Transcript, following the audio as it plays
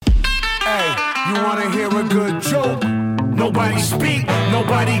You wanna hear a good joke? Nobody speak,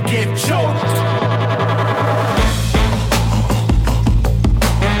 nobody get choked.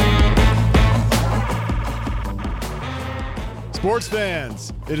 Sports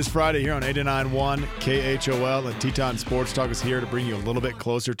fans, it is Friday here on 89.1 KHOL, and Teton Sports Talk is here to bring you a little bit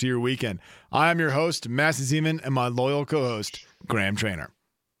closer to your weekend. I am your host, Massey Zeman, and my loyal co-host, Graham Trainer.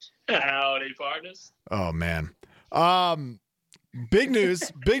 Howdy, partners. Oh, man. Big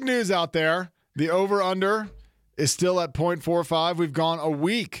news out there. The over-under is still at .45. We've gone a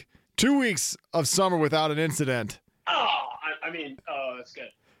week, 2 weeks of summer without an incident. Oh, that's good.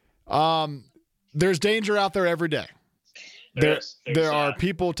 There's danger out there every day. There are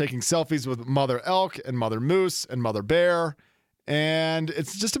people taking selfies with Mother Elk and Mother Moose and Mother Bear, and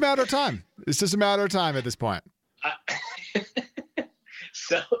it's just a matter of time. It's just a matter of time at this point.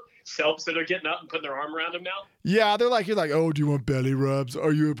 So selfies that are getting up and putting their arm around him now? Yeah, you're like, oh, do you want belly rubs?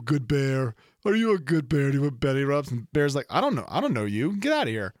 Are you a good bear? Are you a good bear? Do you want belly rubs? And Bear's like, I don't know. I don't know you. Get out of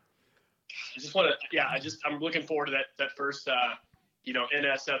here. I'm looking forward to that first,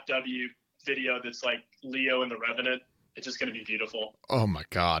 NSFW video that's like Leo and the Revenant. It's just going to be beautiful. Oh my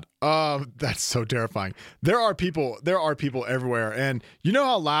God. That's so terrifying. There are people everywhere. And you know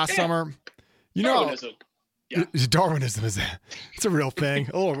how last summer, Darwinism. Darwinism it's a real thing.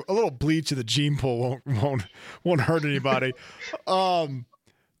 A little bleach of the gene pool won't hurt anybody.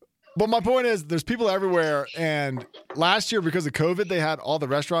 But my point is there's people everywhere. And last year, because of COVID, all the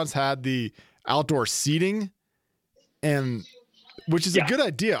restaurants had the outdoor seating, and which is a good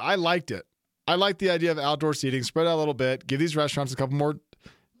idea. I liked it. I like the idea of outdoor seating, spread out a little bit, give these restaurants a couple more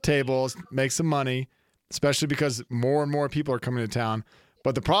tables, make some money, especially because more and more people are coming to town.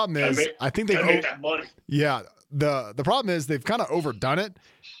 But the problem is, I think they've make that money. Yeah, the problem is they've kind of overdone it,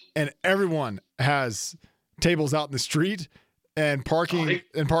 and everyone has tables out in the street, and parking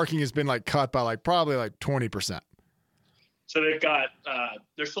has been like cut by probably 20%. So they've got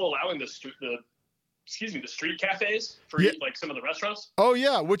they're still allowing the street cafes for some of the restaurants. Oh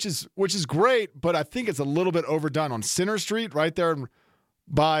yeah, which is great, but I think it's a little bit overdone on Center Street right there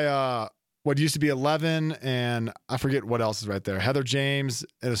by what used to be 11, and I forget what else is right there. Heather James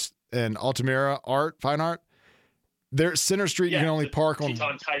and Altamira Fine Art. There, Center Street, you can only park on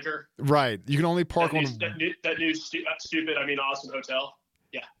Teton Tiger. Right, you can only park on that new stupid Austin hotel.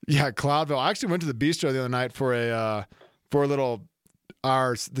 Yeah. Yeah, Cloudville. I actually went to the bistro the other night for a little.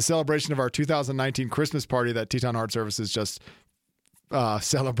 The celebration of our 2019 Christmas party that Teton Heart Services just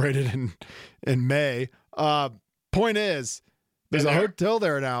celebrated in May. Point is, there's a hotel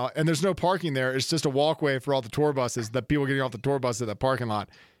there now, and there's no parking there. It's just a walkway for all the tour buses. That people getting off the tour bus at the parking lot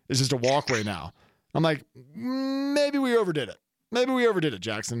is just a walkway now. I'm like, maybe we overdid it. Maybe we overdid it,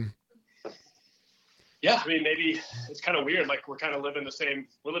 Jackson. Yeah, I mean, maybe it's kind of weird. Like we're living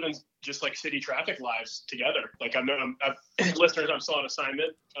just like city traffic lives together. Like listeners, I'm still on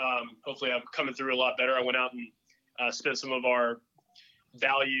assignment. Hopefully I'm coming through a lot better. I went out and spent some of our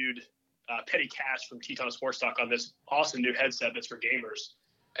valued petty cash from Teton Sports Talk on this awesome new headset that's for gamers.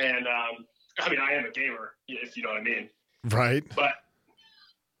 And I am a gamer, if you know what I mean. Right. But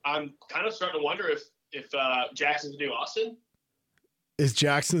I'm kind of starting to wonder if Jackson's the new Austin. Is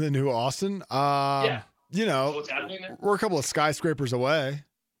Jackson the new Austin? Yeah. What's happening there? We're a couple of skyscrapers away.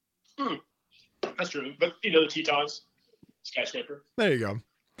 That's true. But, the Tetons, skyscraper. There you go.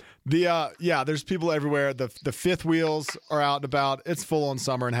 There's people everywhere. The fifth wheels are out and about. It's full on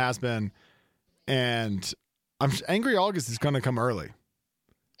summer and has been. And I'm angry August is going to come early.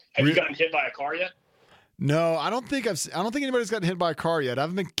 Have you gotten hit by a car yet? No, I don't think anybody's gotten hit by a car yet. I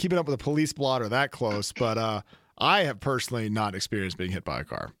haven't been keeping up with a police blotter that close, but I have personally not experienced being hit by a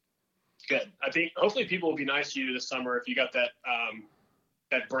car. Good. I think hopefully people will be nice to you this summer if you got that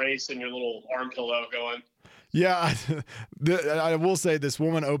brace and your little arm pillow going. Yeah, I will say this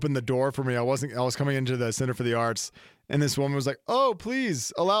woman opened the door for me. I was coming into the Center for the Arts, and this woman was like, "Oh,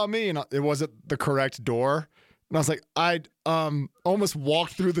 please allow me," and it wasn't the correct door. And I was like, I almost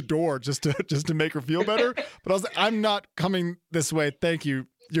walked through the door just to make her feel better. But I was like, I'm not coming this way. Thank you.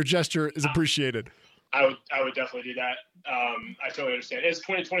 Your gesture is appreciated. I would definitely do that. I totally understand. It's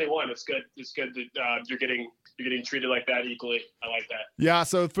 2021. It's good. It's good that you're getting treated like that equally. I like that. Yeah.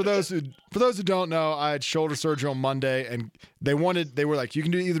 So for those who don't know, I had shoulder surgery on Monday, and they were like, you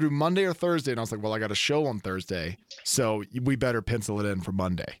can either do Monday or Thursday, and I was like, well, I got a show on Thursday, so we better pencil it in for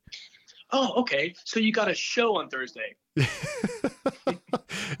Monday. Oh, okay. So you got a show on Thursday.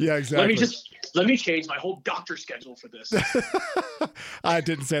 Yeah, exactly. Let me change my whole doctor schedule for this. I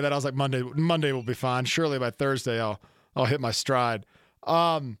didn't say that. I was like, Monday will be fine. Surely by Thursday I'll hit my stride.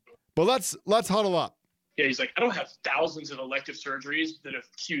 But let's huddle up. Yeah, he's like, I don't have thousands of elective surgeries that have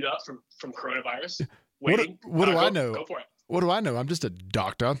queued up from coronavirus. Waiting. What do I know? Go for it. What do I know? I'm just a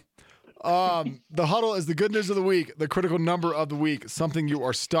doctor. The huddle is the good news of the week, the critical number of the week, something you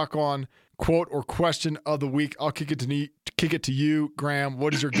are stuck on, quote or question of the week. I'll kick it to you, Graham.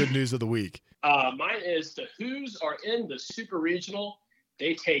 What is your good news of the week? Mine is the Who's are in the Super Regional.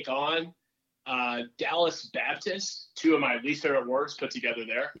 They take on Dallas Baptist, two of my least favorite words put together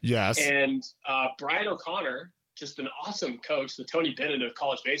there. Yes. And Brian O'Connor, just an awesome coach, the Tony Bennett of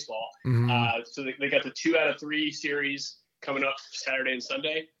college baseball. So they got the 2 out of 3 series coming up Saturday and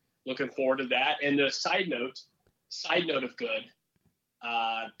Sunday. Looking forward to that. And the side note of good,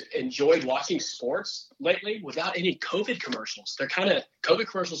 enjoyed watching sports lately without any COVID commercials. COVID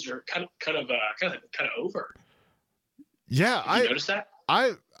commercials are kind of over. Yeah, Have you noticed that?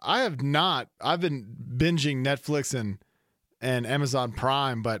 I have not. I've been binging Netflix and Amazon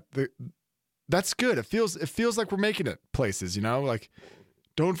Prime, but that's good. It feels like we're making it places, you know, like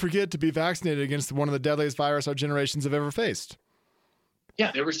don't forget to be vaccinated against one of the deadliest viruses our generations have ever faced. Yeah,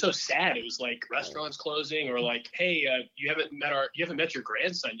 they were so sad. It was like restaurants closing, or like, hey, you haven't met your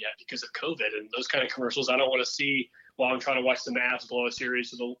grandson yet because of COVID, and those kind of commercials I don't want to see while I'm trying to watch the Mavs blow a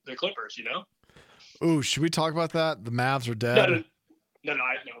series to the Clippers. You know? Ooh, should we talk about that? The Mavs are dead. No,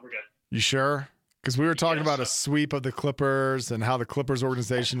 we're good. You sure? Because we were talking about a sweep of the Clippers and how the Clippers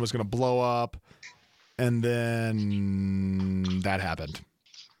organization was going to blow up, and then that happened.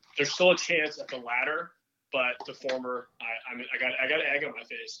 There's still a chance at the latter. But the former, I got egg on my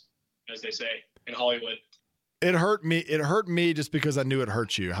face, as they say in Hollywood. It hurt me. It hurt me just because I knew it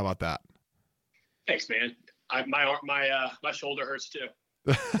hurt you. How about that? Thanks, man. My shoulder hurts too.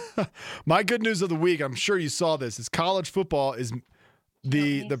 My good news of the week, I'm sure you saw this, is college football is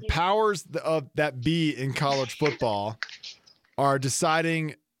the powers of that be in college football are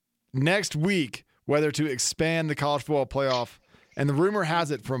deciding next week whether to expand the college football playoff, and the rumor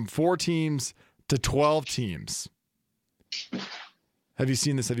has it from 4 teams to 12 teams. Have you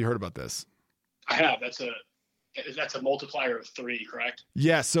seen this? Have you heard about this? I have. That's a multiplier of 3, correct?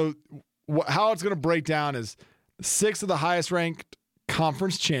 Yeah. So how it's going to break down is 6 of the highest ranked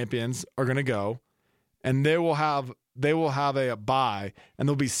conference champions are going to go, and they will have a bye, and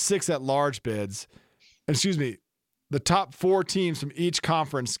there'll be 6 at-large bids. Excuse me. The top 4 teams from each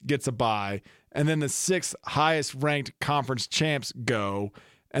conference gets a bye, and then the 6 highest ranked conference champs go.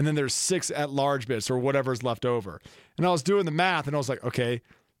 And then there's 6 at-large bids or whatever's left over. And I was doing the math, and I was like, okay,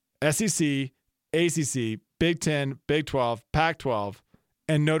 SEC, ACC, Big 10, Big 12, Pac-12,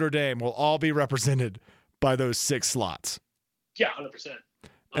 and Notre Dame will all be represented by those 6 slots. Yeah, 100%.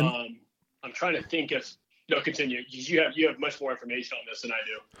 I'm trying to think if continue. You have much more information on this than I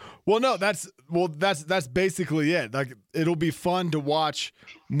do. Well, no, that's basically it. Like, it'll be fun to watch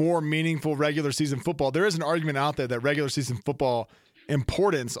more meaningful regular season football. There is an argument out there that regular season football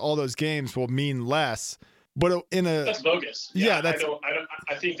importance, all those games will mean less, but that's bogus. Yeah,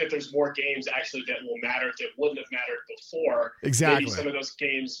 I think that there's more games actually that will matter that wouldn't have mattered before. Exactly. Maybe some of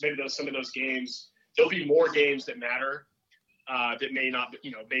those games, there'll be more games that matter that may not,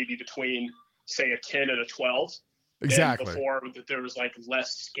 maybe between say a 10 and a 12. Exactly. Before that there was like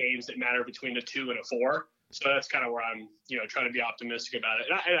less games that matter between a 2 and a 4. So that's kind of where I'm, trying to be optimistic about it.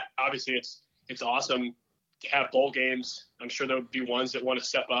 And obviously it's awesome to have bowl games. I'm sure there'll be ones that want to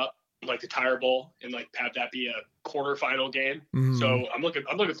step up, like the Tire Bowl, and like have that be a quarterfinal game. Mm-hmm. So I'm looking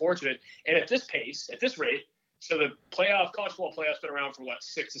forward to it. And at this pace, at this rate, so the college football playoff's been around for what,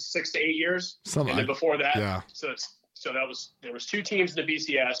 6 to 8 years, and then before that, yeah. So there was 2 teams in the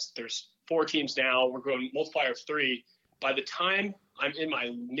BCS. There's 4 teams now. We're going multiplier of 3. By the time I'm in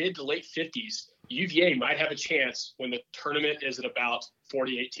my mid to late 50s, UVA might have a chance when the tournament is at about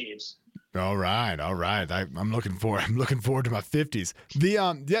 48 teams. All right. I'm looking forward to my 50s.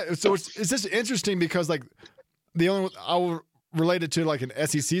 So it's just interesting because like I'll relate it to like an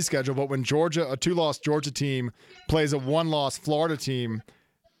SEC schedule, but when a 2-loss Georgia team plays a 1-loss Florida team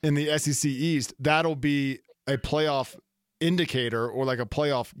in the SEC East, that'll be a playoff indicator or like a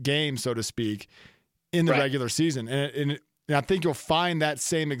playoff game, so to speak, in the regular season. And I think you'll find that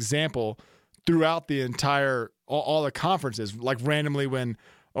same example throughout the entire all the conferences, like randomly when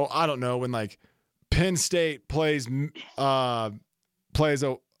like Penn State plays I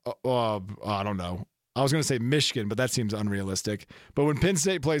don't know. I was going to say Michigan, but that seems unrealistic. But when Penn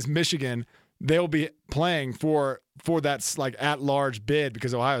State plays Michigan, they'll be playing for that like at-large bid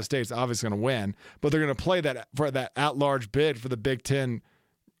because Ohio State's obviously going to win, but they're going to play that for that at-large bid for the Big Ten.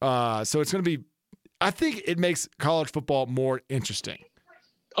 So it's going to be, I think it makes college football more interesting.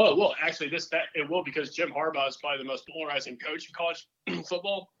 Oh, well, actually, it will, because Jim Harbaugh is probably the most polarizing coach in college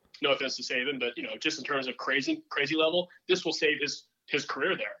football. no offense to Saban, but just in terms of crazy level, this will save his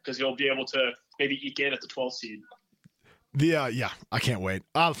career there because he'll be able to maybe eke in at the 12th seed. I can't wait.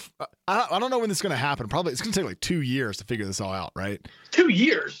 I don't know when this is going to happen. Probably it's going to take like 2 years to figure this all out, right? 2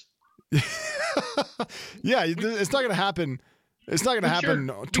 years. Yeah, it's not going to happen. It's not going to happen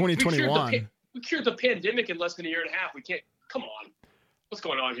 2021. We cured the pandemic in less than a year and a half. We can't. Come on. What's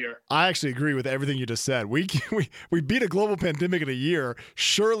going on here? I actually agree with everything you just said. We beat a global pandemic in a year.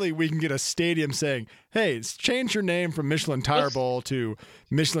 Surely we can get a stadium saying, "Hey, change your name from Michelin Tire Bowl to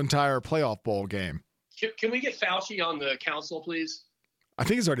Michelin Tire Playoff Bowl game." Can we get Fauci on the council, please? I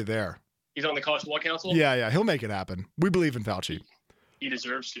think he's already there. He's on the college football council? Yeah, he'll make it happen. We believe in Fauci. He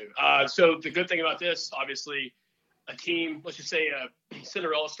deserves to. So the good thing about this, obviously, a team, let's just say a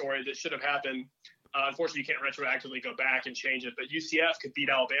Cinderella story that should have happened. Unfortunately, you can't retroactively go back and change it, but UCF could beat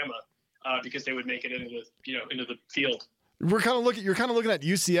Alabama because they would make it into the field. You're kind of looking at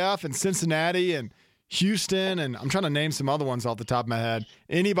UCF and Cincinnati and Houston, and I'm trying to name some other ones off the top of my head.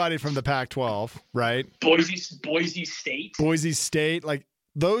 Anybody from the Pac-12, right? Boise State, like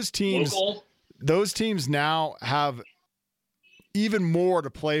those teams. Local. Those teams now have even more to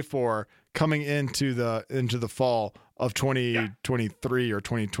play for coming into the fall of 2023 or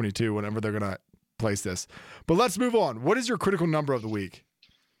 2022, whenever they're going to place this. But let's move on. What is your critical number of the week?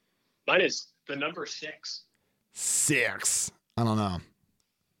 Mine is the number 6. 6. I don't know.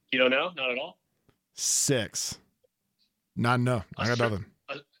 You don't know? Not at all? 6. No. I got nothing.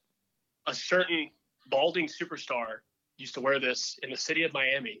 A certain balding superstar used to wear this in the city of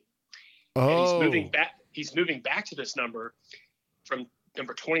Miami. Oh. And he's moving back to this number from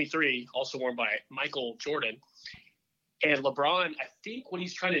number 23, also worn by Michael Jordan. And LeBron, I think what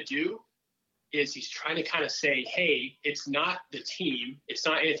he's trying to do is he's trying to kind of say, hey, it's not the team. It's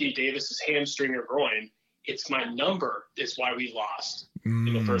not Anthony Davis's hamstring or groin. It's my number is why we lost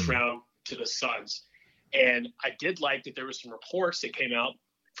in the first round to the Suns. And I did like that there were some reports that came out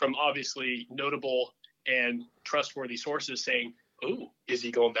from obviously notable and trustworthy sources saying, oh, is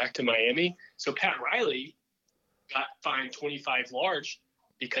he going back to Miami? So Pat Riley got fined 25 large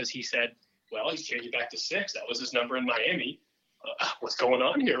because he said, well, he's changing back to 6. That was his number in Miami. What's going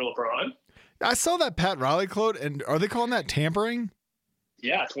on here, LeBron? I saw that Pat Riley quote, and are they calling that tampering?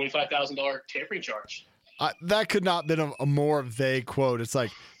 Yeah, $25,000 tampering charge. That could not have been a more vague quote. It's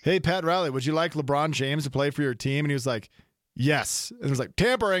like, hey, Pat Riley, would you like LeBron James to play for your team? And he was like, yes. And it was like,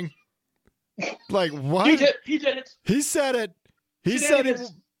 tampering. Like, what? He did it. He said it. He said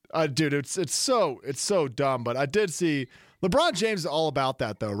it. Dude, it's so dumb. But I did see LeBron James is all about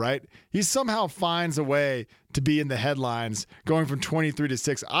that, though, right? He somehow finds a way to be in the headlines going from 23 to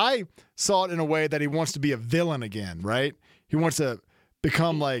 6. I saw it in a way that he wants to be a villain again, right? He wants to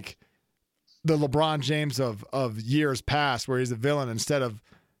become like the LeBron James of years past, where he's a villain instead of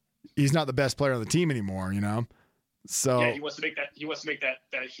he's not the best player on the team anymore, you know? So yeah, he wants to make that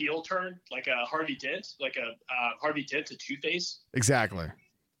heel turn, like a Harvey Dent, to Two-Face. Exactly.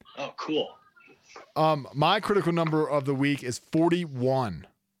 Oh, cool. My critical number of the week is 41.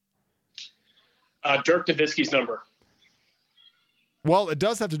 Dirk Nowitzki's number. Well, it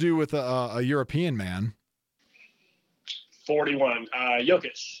does have to do with a European man. 41.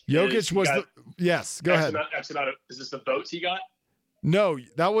 Jokic. Jokic was yes. Go ahead. Is this the votes he got? No,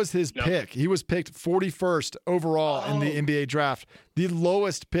 that was his pick. He was picked 41st overall in the NBA draft, the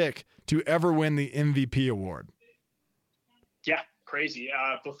lowest pick to ever win the MVP award. Yeah, crazy.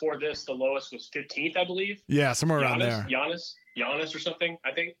 Before this, the lowest was 15th, I believe. Yeah, somewhere around there. Giannis or something,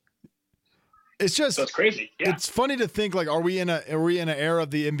 I think. It's just so it's crazy. Yeah. It's funny to think like, are we in an era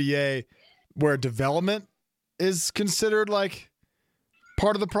of the NBA where development is considered like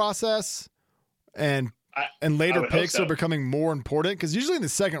part of the process, and later picks are becoming more important? Because usually in the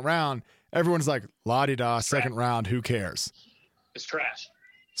second round, everyone's like, la-di-da, second round, who cares? It's trash.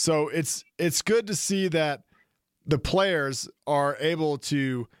 So it's good to see that the players are able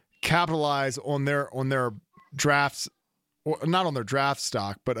to capitalize on their drafts, or not on their draft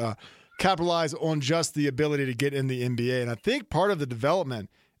stock, but capitalize on just the ability to get in the NBA. And I think part of the development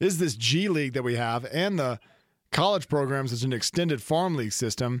is this G League that we have, and the college programs as an extended farm league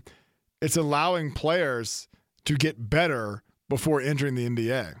system. It's allowing players to get better before entering the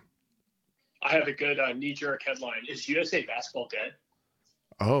NBA. I have a good knee-jerk headline. Is USA basketball dead?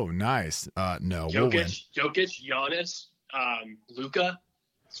 Oh, nice. No. Jokic, Giannis, Luka.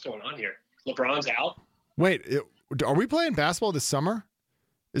 What's going on here? LeBron's out. Wait, are we playing basketball this summer?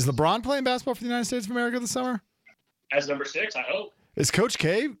 Is LeBron playing basketball for the United States of America this summer? As number 6, I hope. Is Coach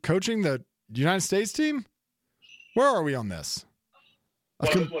K coaching the United States team? Where are we on this?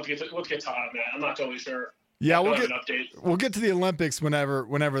 Let's get Todd, man. I'm not totally sure. Yeah, We'll have an update. we'll get to the Olympics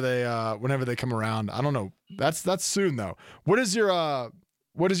whenever they come around. I don't know. That's soon though. What is your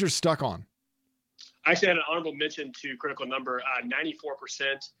stuck on? I actually had an honorable mention to critical number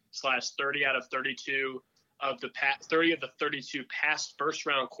 94%/30 out of 32 of the 30 of the 32 past first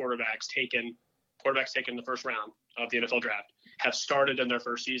round quarterbacks taken in the first round of the NFL draft have started in their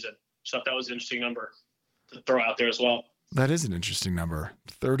first season. So that was an interesting number to throw out there as well. That is an interesting number.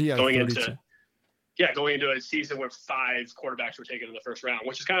 30 out of 32. Going into a season where 5 quarterbacks were taken in the first round,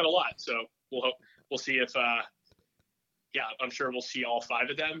 which is kind of a lot. So we'll see if I'm sure we'll see all 5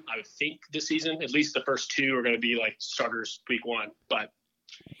 of them. I would think this season, at least the first 2 are going to be like starters week 1. But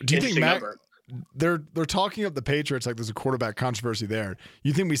do you think they're talking up the Patriots like there's a quarterback controversy there?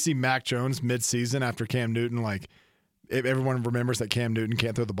 You think we see Mac Jones mid-season after Cam Newton, like if everyone remembers that Cam Newton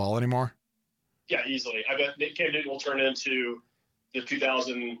can't throw the ball anymore? Yeah, easily. I bet Cam Newton will turn into the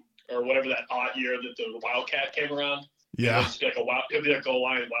 2000 or whatever that odd year that the Wildcat came around. Yeah, he'll be like a goal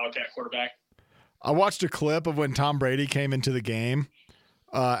line Wildcat quarterback. I watched a clip of when Tom Brady came into the game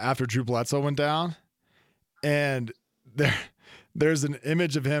after Drew Bledsoe went down, and there's an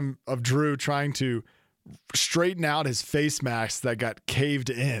image of Drew trying to straighten out his face mask that got caved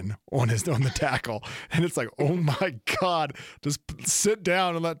in on the tackle, and it's like, oh my God, just sit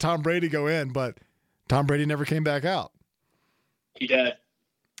down and let Tom Brady go in. But Tom Brady never came back out. He did.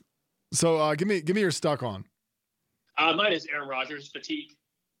 So give me your stuck on. Mine is Aaron Rodgers fatigue.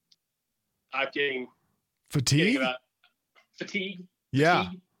 I'm getting fatigue. Fatigue. Yeah.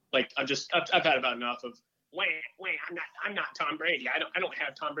 Fatigue. Like I've had about enough of. Wait, I'm not Tom Brady. I don't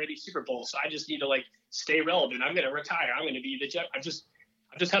have Tom Brady's Super Bowl, so I just need to like stay relevant. I'm going to retire. I'm going to be the Jeff. I've just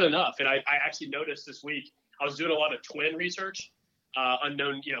had enough. And I actually noticed this week I was doing a lot of twin research,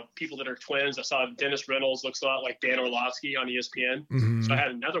 unknown people that are twins. I saw Dennis Reynolds looks a lot like Dan Orlovsky on ESPN. Mm-hmm. So I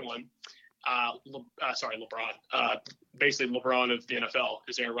had another one. LeBron. Basically, LeBron of the NFL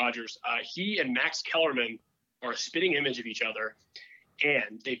is Aaron Rodgers. He and Max Kellerman are a spitting image of each other,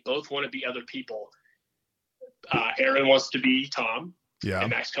 and they both want to be other people. Aaron wants to be Tom,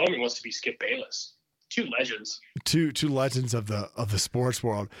 and Max Kellerman wants to be Skip Bayless. 2 legends. Two legends of the sports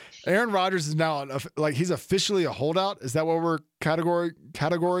world. Aaron Rodgers is now he's officially a holdout. Is that what we're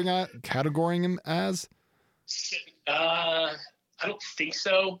categorizing him as? I don't think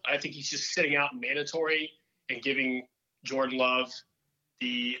so. I think he's just sitting out mandatory and giving Jordan Love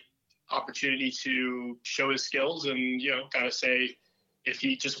the opportunity to show his skills and kind of say, if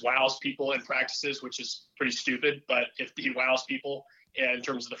he just wows people in practices, which is pretty stupid, but if he wows people in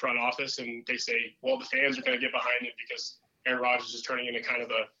terms of the front office and they say, well, the fans are going to get behind it because Aaron Rodgers is turning into kind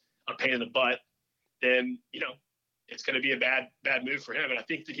of a pain in the butt, then, it's going to be a bad move for him. And I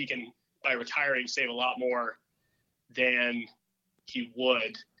think that he can, by retiring, save a lot more than he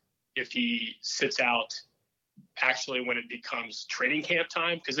would if he sits out actually when it becomes training camp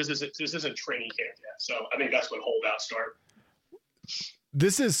time, because this isn't training camp yet. So I think that's when holdouts start.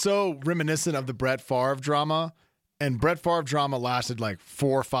 This is so reminiscent of the Brett Favre drama, and Brett Favre drama lasted like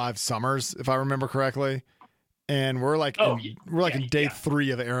 4 or 5 summers, if I remember correctly. And we're in day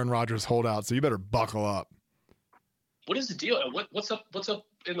 3 of Aaron Rodgers holdout, so you better buckle up. What is the deal? What's up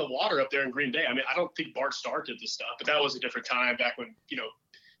in the water up there in Green Bay? I mean, I don't think Bart Starr did this stuff, but that was a different time back when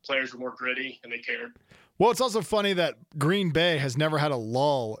players were more gritty and they cared. Well, it's also funny that Green Bay has never had a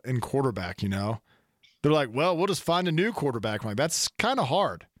lull in quarterback. They're like, well, we'll just find a new quarterback. I'm like, that's kind of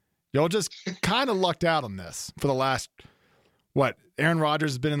hard. Y'all just kind of lucked out on this for the last, Aaron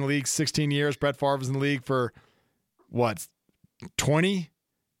Rodgers has been in the league 16 years. Brett Favre was in the league for, 20?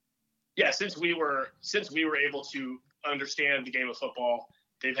 Yeah, since we were able to understand the game of football,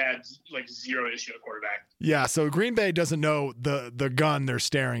 they've had like 0 issue at quarterback. Yeah, so Green Bay doesn't know the gun they're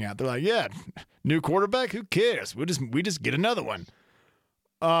staring at. They're like, yeah, new quarterback, who cares? We just get another one.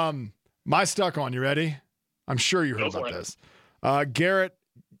 My stuck on, you ready? I'm sure you heard about this.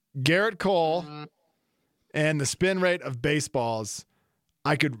 Garrett Cole and the spin rate of baseballs.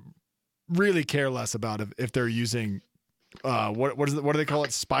 I could really care less about if they're using what do they call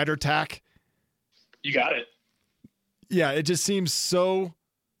it? Spider tack? You got it. Yeah, it just seems so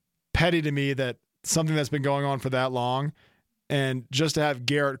petty to me that something that's been going on for that long, and just to have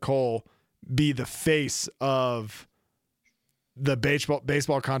Garrett Cole be the face of the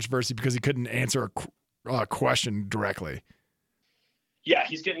baseball controversy because he couldn't answer a question directly. Yeah,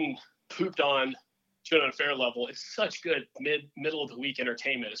 he's getting pooped on to an unfair level. It's such good middle of the week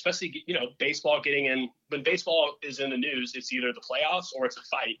entertainment, especially baseball getting in. When baseball is in the news, it's either the playoffs or it's a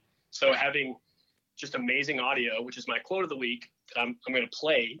fight. So having just amazing audio, which is my quote of the week that I'm going to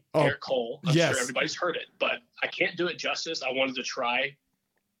play. Garrett Cole. I'm sure everybody's heard it, but I can't do it justice. I wanted to try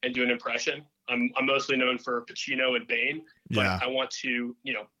and do an impression. I'm mostly known for Pacino and Bane, but Yeah. I want to,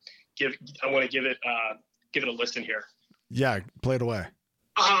 give it a listen here. Yeah, play it away.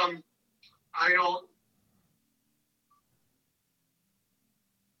 I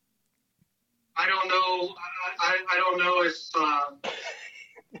don't know. I don't know if.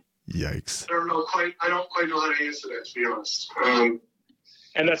 Yikes. I don't quite know how to answer that, to be honest.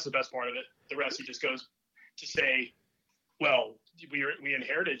 And that's the best part of it. The rest, he just goes to say, well, we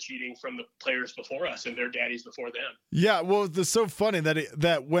inherited cheating from the players before us and their daddies before them. Yeah, well, it's so funny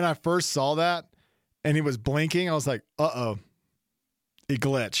that when I first saw that and he was blinking, I was like, uh-oh, he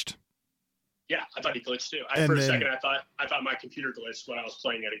glitched. Yeah, I thought he glitched too. And For a then- second, I thought my computer glitched when I was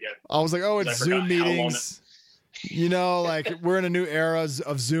playing it again. I was like, oh, it's I Zoom forgot how long meetings. Like we're in a new era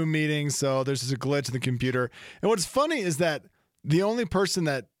of Zoom meetings, so there's just a glitch in the computer. And what's funny is that the only person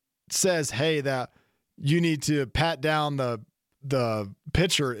that says, hey, that you need to pat down the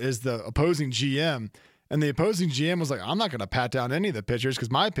pitcher is the opposing GM. And the opposing GM was like, I'm not going to pat down any of the pitchers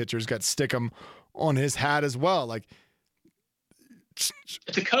because my pitcher's got Stickum on his hat as well. Like,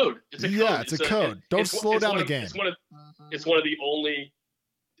 it's a code. It's a code. Yeah, it's a code. Don't slow down the game. It's one of the only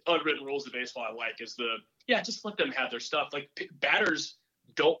unwritten rules of baseball I like is just let them have their stuff. Like batters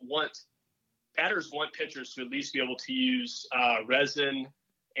want pitchers to at least be able to use resin,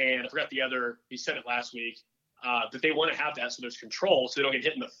 and I forgot the other, he said it last week, that they want to have that so there's control so they don't get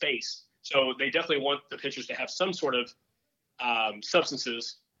hit in the face. So they definitely want the pitchers to have some sort of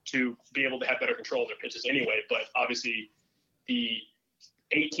substances to be able to have better control of their pitches anyway. But obviously the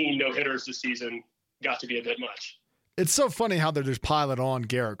 18 no-hitters this season got to be a bit much. It's so funny how they're just piling on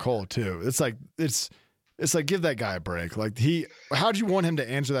Garrett Cole too. It's like give that guy a break. Like how'd you want him to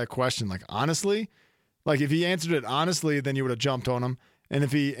answer that question? Like honestly, like if he answered it honestly, then you would have jumped on him. And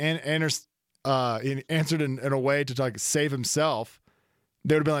if he answered in a way to like save himself,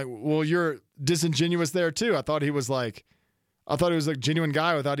 they would have been like, well, you're disingenuous there too. I thought he was like a genuine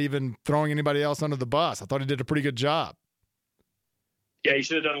guy without even throwing anybody else under the bus. I thought he did a pretty good job. Yeah, he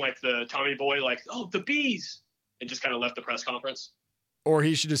should have done like the Tommy Boy, like, oh, the bees, and just kind of left the press conference. Or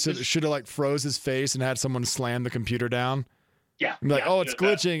he should have like froze his face and had someone slam the computer down. Yeah. And be like, oh, it's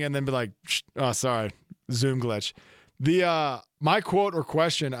glitching, and then be like, oh, sorry, Zoom glitch. My quote or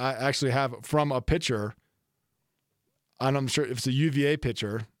question I actually have from a pitcher, and I'm sure if it's a UVA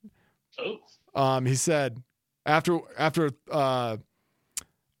pitcher. Oh. He said after I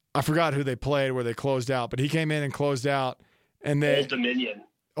forgot who they played where they closed out, but he came in and closed out, and they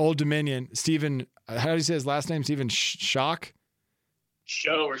Old Dominion. Stephen, how do you say his last name? Stephen Shock. He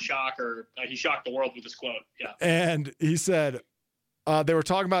shocked the world with this quote. Yeah. And he said they were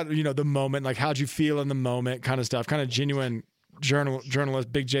talking about the moment, like how'd you feel in the moment, kind of stuff, kind of genuine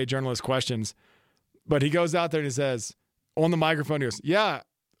journalist, Big J journalist questions. But he goes out there and he says on the microphone, he goes, "Yeah,"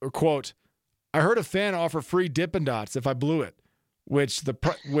 or quote, "I heard a fan offer free Dippin' Dots if I blew it, which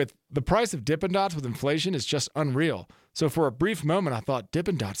with the price of Dippin' Dots with inflation is just unreal. So for a brief moment, I thought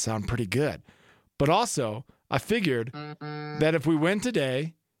Dippin' Dots sound pretty good, but also I figured that if we win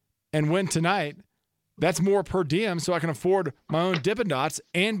today and win tonight, that's more per diem, so I can afford my own Dippin' Dots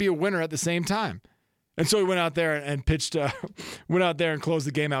and be a winner at the same time." And so he went out there and pitched, went out there and closed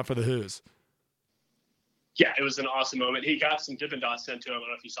the game out for the Who's. Yeah, it was an awesome moment. He got some Dippin' Dots sent to him. I don't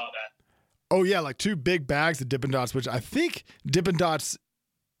know if you saw that. Oh yeah, like 2 big bags of Dippin' Dots, which I think Dippin' Dots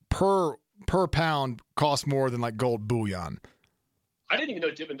per pound cost more than like gold bullion. I didn't even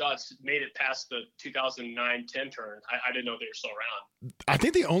know Dippin' Dots made it past the 2009-10 turn. I didn't know they were still around. I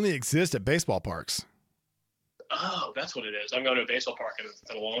think they only exist at baseball parks. Oh, that's what it is. I'm going to a baseball park in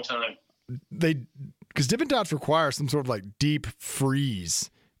a long time. Because Dippin' Dots require some sort of like deep freeze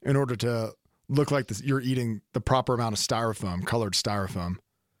in order to look like you're eating the proper amount of styrofoam, colored styrofoam.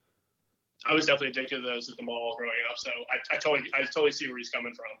 I was definitely addicted to those at the mall growing up, so I totally see where he's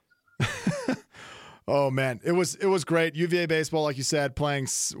coming from. Oh man, it was great. UVA baseball, like you said, playing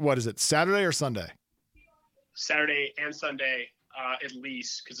what is it, Saturday or Sunday? Saturday and Sunday, at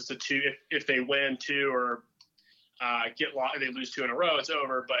least, because it's a 2. If they win 2 or they lose 2 in a row, it's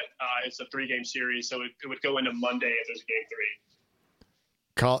over. But it's a 3-game series, so it would go into Monday if there's a game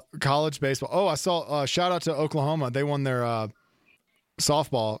 3. College baseball. Oh, I saw. Shout out to Oklahoma. They won their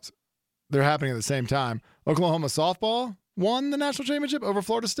softball. They're happening at the same time. Oklahoma softball won the national championship over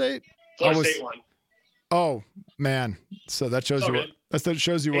Florida State. Florida State won. Oh man, so that shows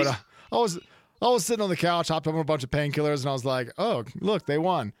you what I was sitting on the couch, hopped up on a bunch of painkillers, and I was like, oh look, they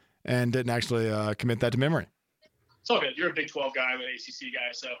won, and didn't actually commit that to memory. It's all good. You're a Big 12 guy, I'm an ACC guy,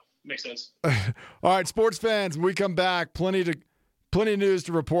 so it makes sense. All right, sports fans, when we come back, plenty of news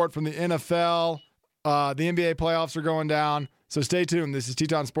to report from the NFL. The NBA playoffs are going down. So stay tuned. This is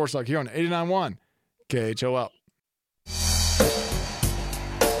Teton Sports Talk here on 89.1 KHOL.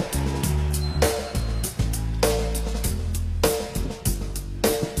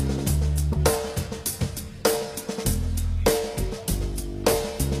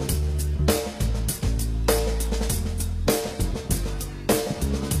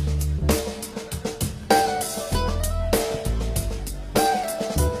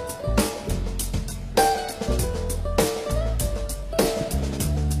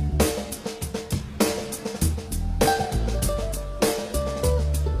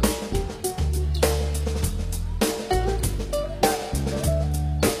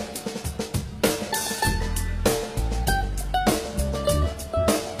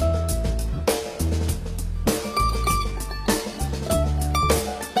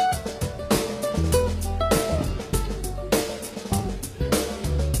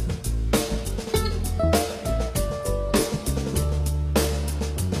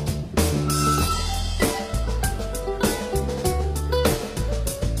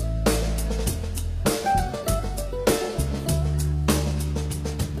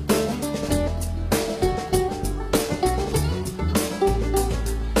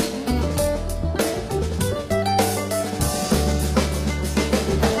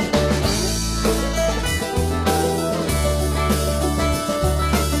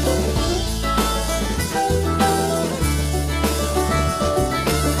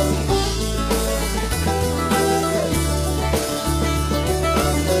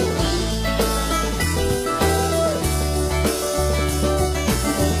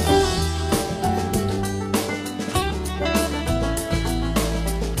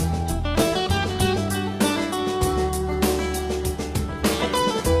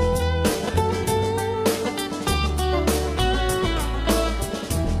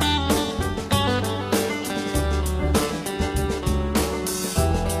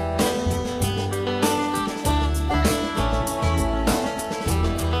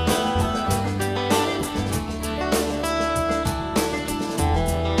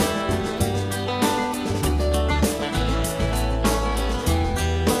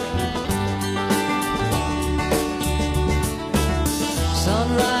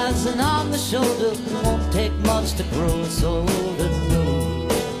 shoulder, won't take much to grow so little,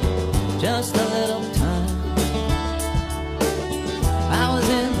 just a little time. I was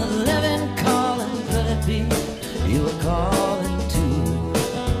in the living calling, could it be you were calling too?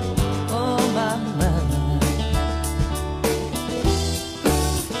 Oh my mind,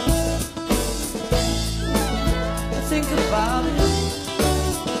 I think about it.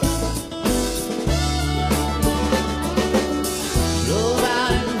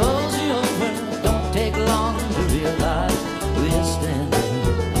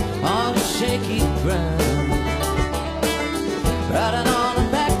 Shaky ground, riding on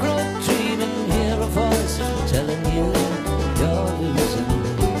a back road, dreaming, hear a voice telling you you're losing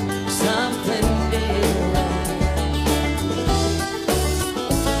something dear.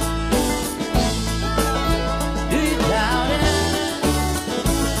 Do you doubt it?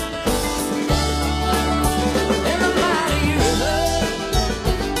 In the mighty river,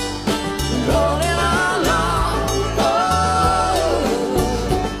 rolling along,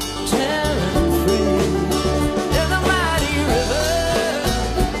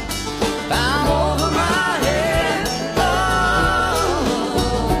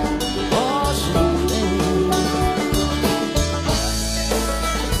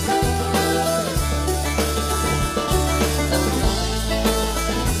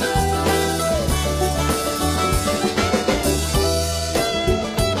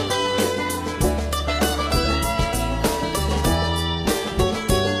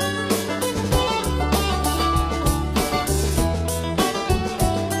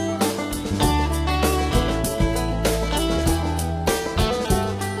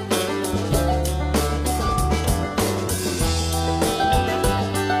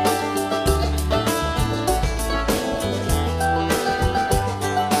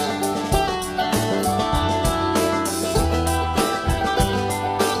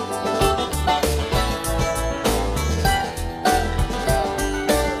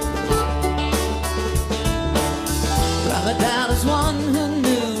 down as one who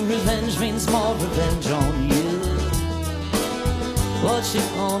knew revenge means more revenge on you. What's she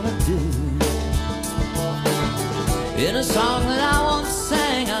gonna do? In a song that I once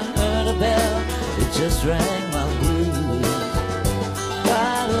sang, I heard a bell, it just rang my blues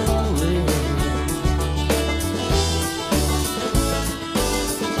right away.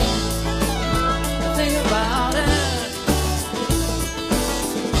 Think about it.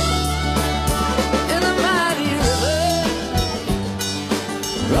 In the mighty river,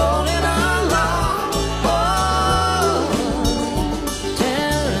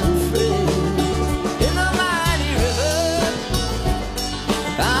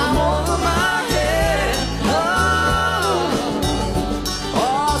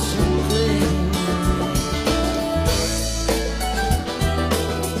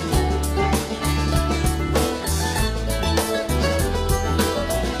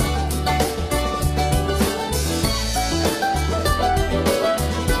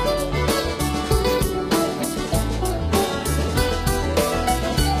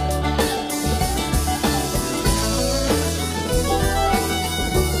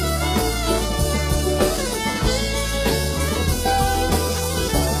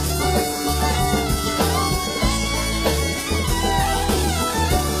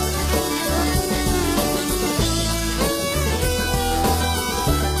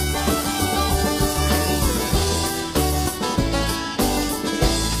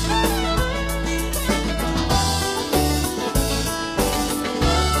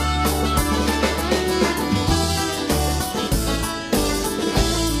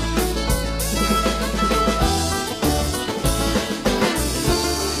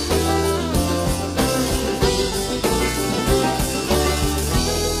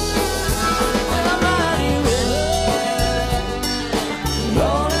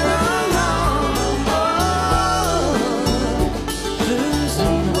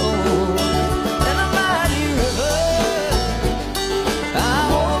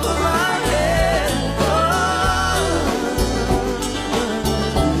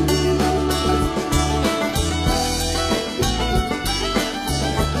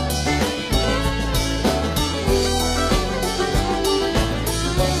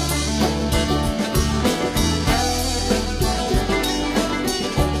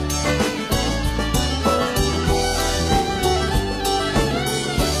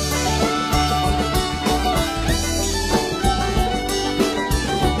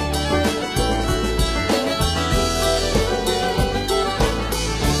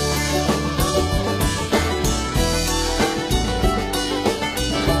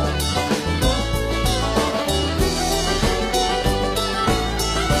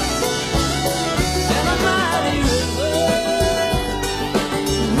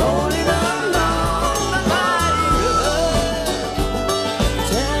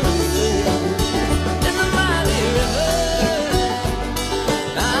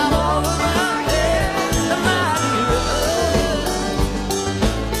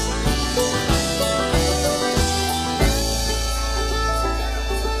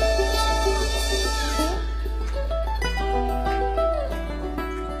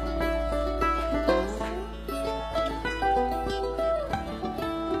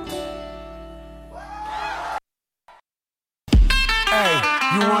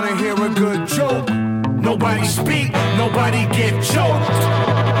 want to hear a good joke. Nobody speak, nobody get choked.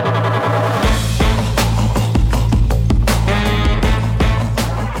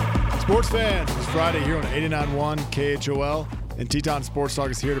 Sports fans, it's Friday here on 89.1 KHOL, and Teton Sports Talk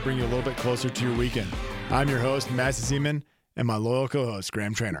is here to bring you a little bit closer to your weekend. I'm your host, Massey Seaman, and my loyal co-host,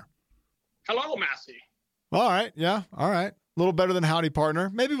 Graham Trainer. Hello, Massey. All right, yeah, all right. A little better than Howdy Partner.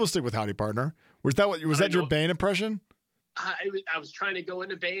 Maybe we'll stick with Howdy Partner. Was that your Bane impression? I was trying to go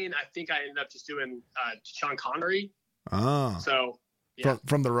into Bane. I think I ended up just doing Sean Connery. Oh. So, yeah.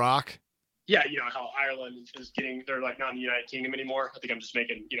 From The Rock? Yeah, you know how Ireland is they're like not in the United Kingdom anymore. I think I'm just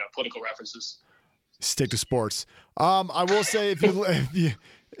making, political references. Stick to sports. I will say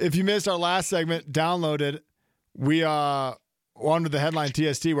if you missed our last segment, download it. We under the headline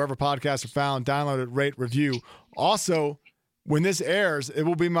TST, wherever podcasts are found, download it, rate, review. Also, when this airs, it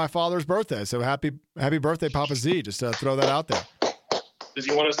will be my father's birthday. So happy birthday, Papa Z. Just throw that out there. Does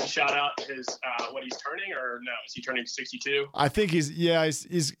he want us to shout out his what he's turning, or no? Is he turning 62? I think he's in his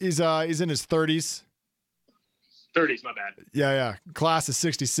 30s. 30s, my bad. Yeah. Class is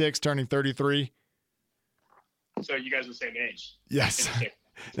 66, turning 33. So you guys are the same age. Yes.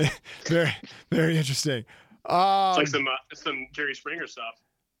 Very, very interesting. It's like some Jerry Springer stuff.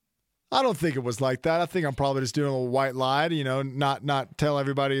 I don't think it was like that. I think I'm probably just doing a little white lie, not tell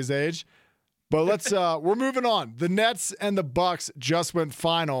everybody his age. But let's we're moving on. The Nets and the Bucks just went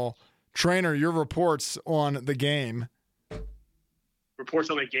final. Trainer, your reports on the game. Reports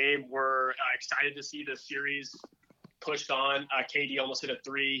on the game. We're excited to see the series pushed on. KD almost hit a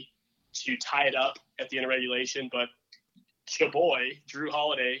 3 to tie it up at the end of regulation, but Chaboy, Drew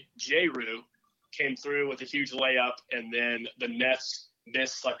Holiday, J-Rue came through with a huge layup, and then the Nets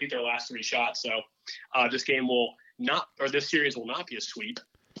missed, I think, their last 3 shots. So this series will not be a sweep,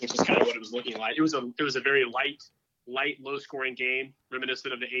 which is kind of what it was looking like. It was a very light, low-scoring game,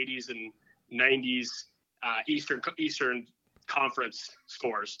 reminiscent of the 80s and 90s Eastern Conference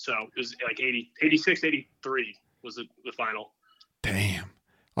scores. So it was like 86-83 was the final. Damn.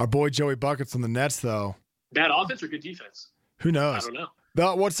 Our boy Joey Buckets on the Nets, though. Bad offense or good defense? Who knows? I don't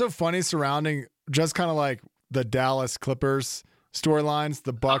know. What's so funny surrounding just kind of like the Dallas Clippers storylines,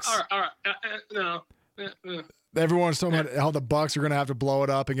 the Bucks. No. Everyone's talking about how the Bucks are going to have to blow it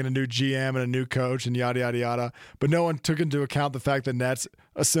up and get a new GM and a new coach and yada, yada, yada. But no one took into account the fact that Nets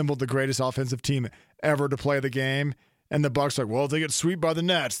assembled the greatest offensive team ever to play the game. And the Bucks are like, well, if they get swept by the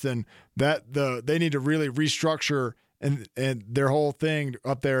Nets, then they need to really restructure and their whole thing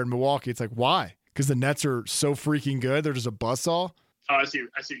up there in Milwaukee. It's like, why? Because the Nets are so freaking good. They're just a buzzsaw. Oh, I see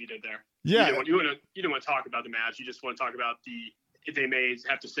what you did there. Yeah. You didn't want to talk about the Mavs. You just want to talk about if they may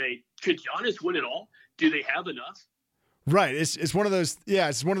have to say, could Giannis win it all? Do they have enough? Right. It's one of those. Yeah,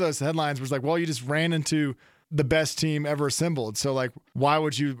 it's one of those headlines where it's like, well, you just ran into the best team ever assembled. So like, why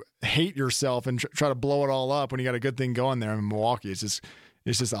would you hate yourself and try to blow it all up when you got a good thing going there in Milwaukee? It's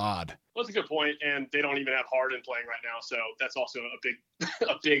just odd. Well, that's a good point, and they don't even have Harden playing right now, so that's also a big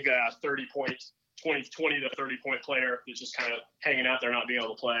 30-point, 20 to 30-point player that's just kind of hanging out there, not being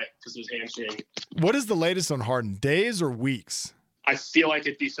able to play because of his hamstring. What is the latest on Harden? Days or weeks? I feel like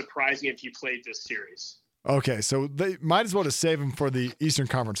it'd be surprising if he played this series. Okay, so they might as well just save him for the Eastern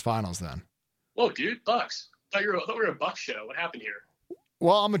Conference Finals then. Whoa, dude, Bucks. I thought we were a Bucks show. What happened here?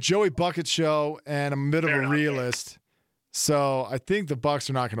 Well, I'm a Joey Bucket show, and I'm a bit of a realist. So I think the Bucks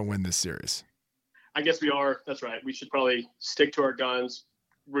are not going to win this series. I guess we are. That's right. We should probably stick to our guns,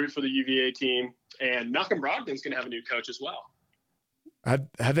 root for the UVA team, and Malcolm Brogdon's going to have a new coach as well.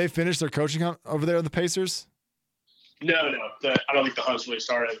 Have they finished their coaching hunt over there, the Pacers? No. I don't think the hunt's really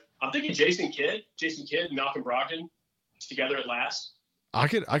started. I'm thinking Jason Kidd, and Malcolm Brogdon together at last. I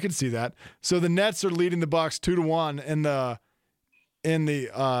could see that. So the Nets are leading the Bucks 2-1 in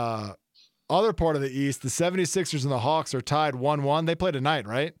the other part of the East. The 76ers and the Hawks are tied 1-1. They play tonight,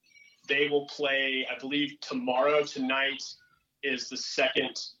 right? They will play, I believe, tomorrow. Tonight is the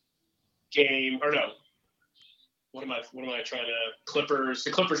second game. Or no. What am I trying to – Clippers.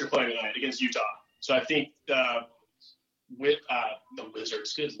 The Clippers are playing tonight against Utah. So I think with the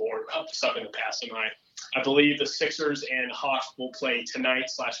Wizards, good Lord, I hope this up in the past tonight. I believe the Sixers and Hawks will play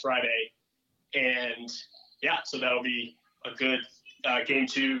tonight/Friday. And, yeah, so that'll be a good game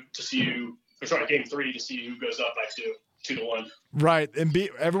 2 to see who – game 3 to see who goes up by 2-1. Right. And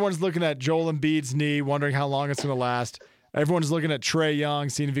everyone's looking at Joel Embiid's knee, wondering how long it's going to last. Everyone's looking at Trae Young,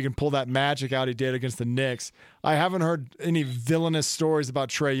 seeing if he can pull that magic out he did against the Knicks. I haven't heard any villainous stories about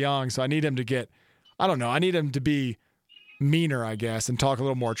Trae Young, so I need him to get – I don't know. I need him to be meaner, I guess, and talk a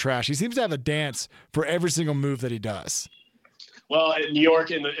little more trash. He seems to have a dance for every single move that he does. Well, in New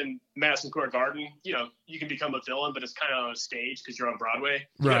York, in Madison Square Garden, you know, you can become a villain, but it's kind of on a stage because you're on Broadway.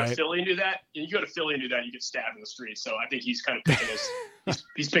 You go to Philly and do that. You go to Philly and do that, you get stabbed in the street. So I think he's kind of picking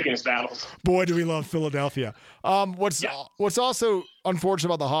he's picking his battles. Boy, do we love Philadelphia. What's also unfortunate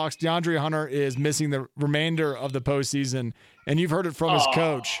about the Hawks, DeAndre Hunter is missing the remainder of the postseason, and you've heard it from his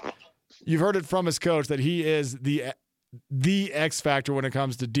coach. You've heard it from his coach that he is the X factor when it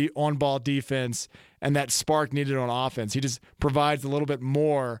comes to on-ball defense and that spark needed on offense. He just provides a little bit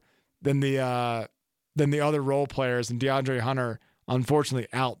more than the other role players. And DeAndre Hunter, unfortunately,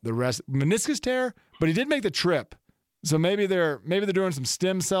 out the rest. Meniscus tear, but he did make the trip. So maybe they're doing some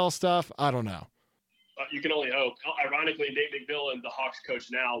stem cell stuff. I don't know. You can only hope. Ironically, Nate McMillan, the Hawks coach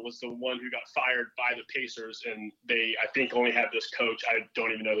now, was the one who got fired by the Pacers, and they, I think, only have this coach. I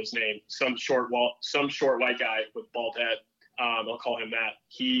don't even know his name. Some short white guy with bald head. I'll call him that.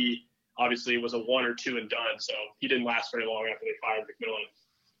 He obviously was a 1 or 2 and done, so he didn't last very long after they fired McMillan.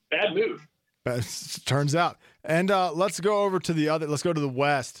 Bad move. Turns out. And let's go to the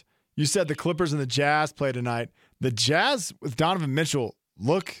West. You said the Clippers and the Jazz play tonight. The Jazz with Donovan Mitchell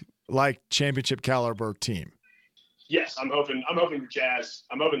look like championship caliber team. Yes, I'm hoping the Jazz.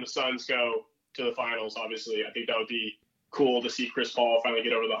 I'm hoping the Suns go to the finals. Obviously, I think that would be cool to see Chris Paul finally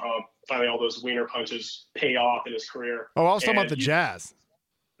get over the hump. Finally, all those wiener punches pay off in his career. Oh, I was talking about the Jazz.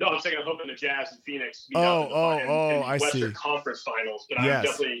 No, I'm saying I'm hoping the Jazz and Phoenix meet up in the I Western see. Conference Finals. But Yes. I'm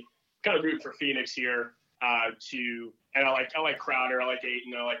definitely kind of rooting for Phoenix here. And I like Crowder, I like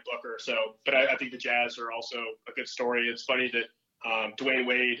Ayton, I like Booker. So, but I think the Jazz are also a good story. It's funny that Dwayne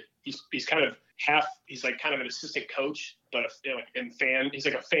Wade, he's kind of he's like kind of an assistant coach, but he's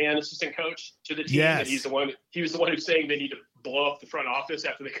like a fan assistant coach to the team. Yes. And he was the one who's saying they need to blow up the front office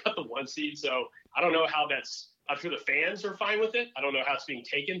after they got the 1 seed. So I don't know how I'm sure the fans are fine with it. I don't know how it's being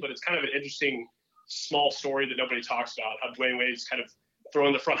taken, but it's kind of an interesting small story that nobody talks about, how Dwayne Wade's kind of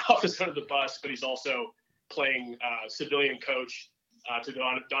throwing the front office under the bus, but he's also playing civilian coach to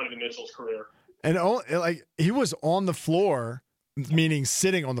Donovan Mitchell's career. And he was on the floor, meaning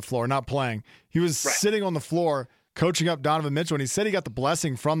sitting on the floor, not playing. He was sitting on the floor coaching up Donovan Mitchell, and he said he got the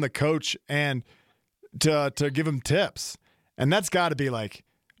blessing from the coach and to give him tips. And that's got to be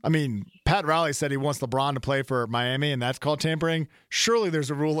Pat Riley said he wants LeBron to play for Miami, and that's called tampering. Surely there's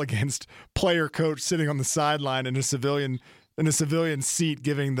a rule against player-coach sitting on the sideline in a civilian seat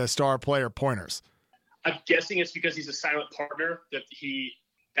giving the star player pointers. I'm guessing it's because he's a silent partner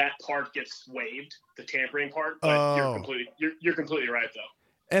that part gets waived, the tampering part. But you're completely right,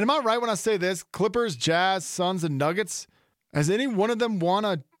 though. And am I right when I say this? Clippers, Jazz, Suns, and Nuggets. Has any one of them won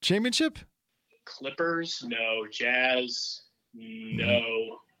a championship? Clippers, no. Jazz,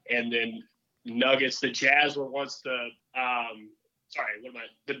 no. And then Nuggets. The Jazz were once the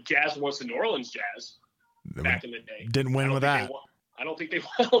Jazz were once the New Orleans Jazz back in the day. Didn't win with that. I don't think they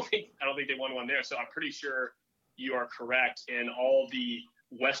won one there. So I'm pretty sure you are correct. And all the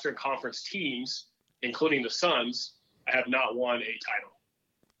Western Conference teams, including the Suns, have not won a title.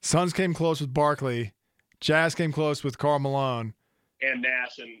 Suns came close with Barkley. Jazz came close with Karl Malone. And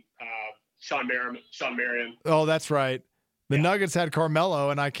Nash and Sean Marion. Oh, that's right. The Nuggets had Carmelo,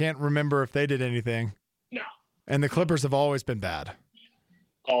 and I can't remember if they did anything. No. And the Clippers have always been bad.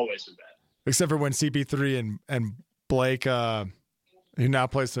 Always been bad. Except for when CP3 and Blake, who now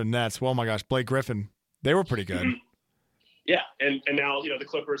plays for the Nets, well, my gosh, Blake Griffin, they were pretty good. Mm-hmm. Yeah, and now the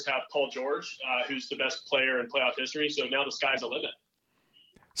Clippers have Paul George, who's the best player in playoff history. So now the sky's the limit.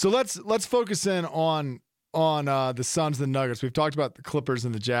 So let's focus in on the Suns and the Nuggets. We've talked about the Clippers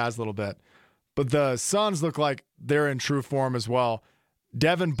and the Jazz a little bit, but the Suns look like they're in true form as well.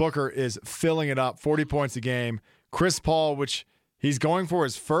 Devin Booker is filling it up, 40 points a game. Chris Paul, which he's going for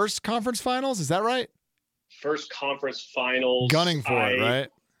his first conference finals, is that right? First conference finals. Gunning for it, right?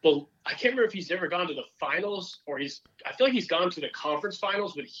 Well, I can't remember if he's ever gone to the finals or I feel like he's gone to the conference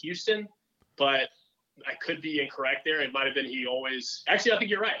finals with Houston, but I could be incorrect there. It might have been I think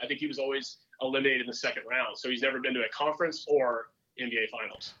you're right. I think he was always eliminated in the second round. So he's never been to a conference or NBA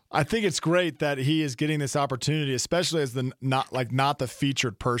finals. I think it's great that he is getting this opportunity, especially as not the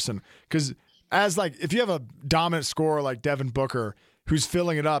featured person. Because if you have a dominant scorer like Devin Booker who's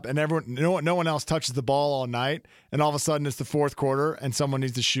filling it up and no one else touches the ball all night, and all of a sudden it's the fourth quarter and someone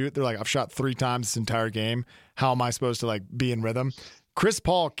needs to shoot, they're like, I've shot 3 times this entire game. How am I supposed to be in rhythm? Chris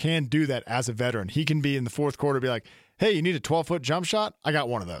Paul can do that as a veteran. He can be in the fourth quarter, be like, hey, you need a 12-foot jump shot? I got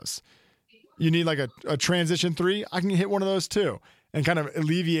one of those. You need a transition 3? I can hit one of those too. And kind of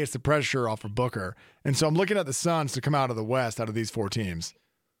alleviates the pressure off of Booker. And so I'm looking at the Suns to come out of the West out of these 4 teams.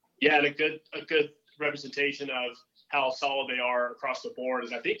 Yeah, and a good representation of how solid they are across the board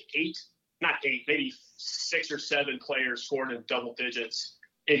is I think 8 not 8, maybe 6 or 7 players scored in double digits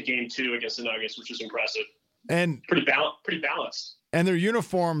in game 2 against the Nuggets, which is impressive. And pretty balanced. And their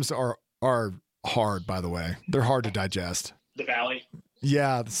uniforms are hard, by the way. They're hard to digest. The Valley.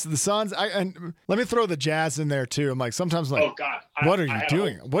 Yeah, the Suns. And let me throw the Jazz in there too. I'm like, sometimes like, oh God, what are you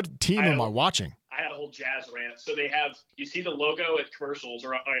doing? What team am I watching? I had a whole Jazz rant. So they have, you see the logo at commercials,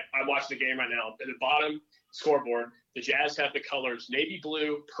 or I'm watching the game right now. At the bottom scoreboard, the Jazz have the colors navy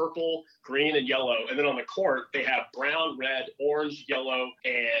blue, purple, green, and yellow. And then on the court, they have brown, red, orange, yellow,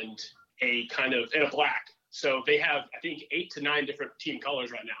 and a black. So they have, I think, 8 to 9 different team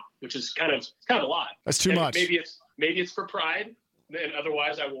colors right now, which is kind of a lot. That's too much. Maybe it's for pride. And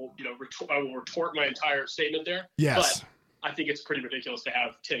otherwise, I will retort my entire statement there. Yes. But I think it's pretty ridiculous to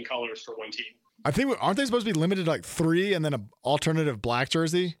have 10 colors for one team. I think, aren't they supposed to be limited to like 3 and then an alternative black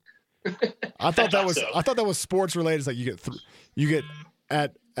jersey? I thought that was sports related. It's like you get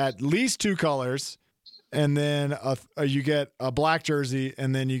at least 2 colors, and then you get a black jersey,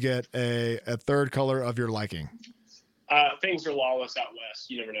 and then you get a third color of your liking. Things are lawless out west.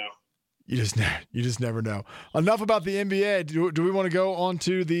 You never know. You just never know. Enough about the NBA. Do we want to go on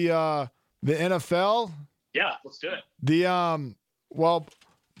to the NFL? Yeah, let's do it. The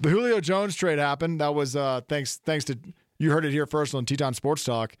Julio Jones trade happened. That was thanks to, you heard it here first on Teton Sports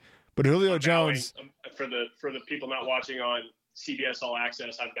Talk. But Julio Jones, for the people not watching on CBS All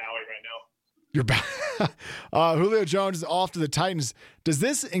Access, I'm bowing right now. You're back. Julio Jones is off to the Titans. Does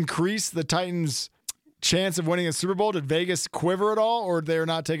this increase the Titans' chance of winning a Super Bowl? Did Vegas quiver at all, or they're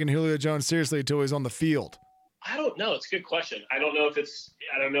not taking Julio Jones seriously until he's on the field? I don't know. It's a good question. I don't know if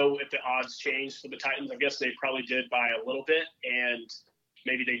the odds changed for the Titans. I guess they probably did by a little bit, and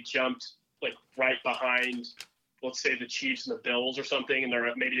maybe they jumped like right behind, let's say, the Chiefs and the Bills or something, and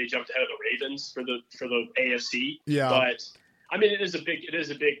maybe they jumped ahead of the Ravens for the AFC. Yeah. But I mean, it is a big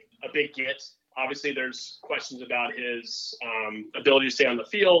get. Obviously, there's questions about his ability to stay on the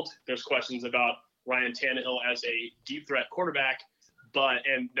field. There's questions about Ryan Tannehill as a deep threat quarterback,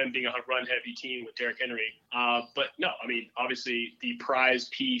 and them being a run heavy team with Derrick Henry. But no, I mean, obviously the prize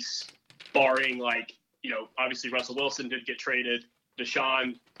piece, barring obviously Russell Wilson did get traded.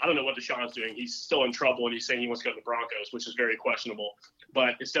 Deshaun, I don't know what Deshaun's doing. He's still in trouble, and he's saying he wants to go to the Broncos, which is very questionable.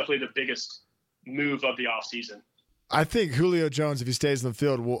 But it's definitely the biggest move of the offseason. I think Julio Jones, if he stays in the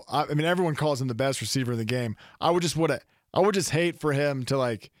field, everyone calls him the best receiver in the game. I would just hate for him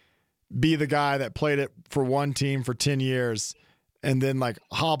to be the guy that played it for one team for 10 years and then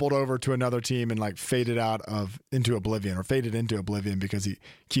hobbled over to another team and faded into oblivion because he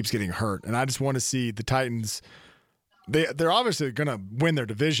keeps getting hurt. And I just want to see the Titans. They're obviously going to win their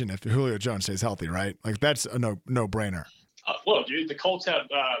division if Julio Jones stays healthy, right? That's a no brainer. Well, dude, the Colts have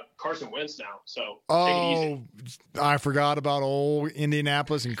Carson Wentz now, so take it easy. I forgot about old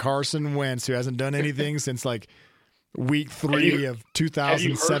Indianapolis and Carson Wentz, who hasn't done anything since week 3 of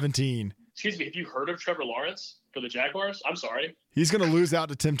 2017. Excuse me, have you heard of Trevor Lawrence for the Jaguars? I'm sorry. He's going to lose out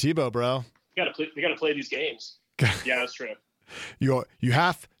to Tim Tebow, bro. We got to play these games. Yeah, that's true. You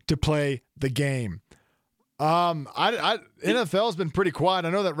have to play the game. NFL has been pretty quiet.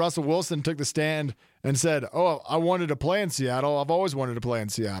 I know that Russell Wilson took the stand and said, "Oh, I wanted to play in Seattle. I've always wanted to play in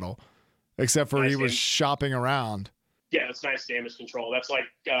Seattle," except for he was shopping around. Yeah, it's nice damage control. That's like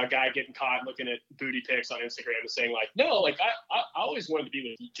a guy getting caught looking at booty pics on Instagram and saying "No, I always wanted to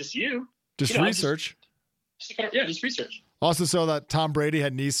be with just you." Just research. Just research. Also, so that Tom Brady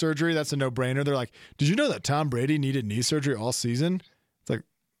had knee surgery. That's a no-brainer. They're like, "Did you know that Tom Brady needed knee surgery all season?" It's like,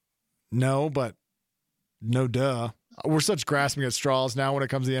 no, but no duh. We're such grasping at straws now when it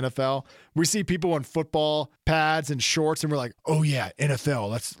comes to the NFL. We see people in football pads and shorts, and we're like, "Oh yeah, NFL.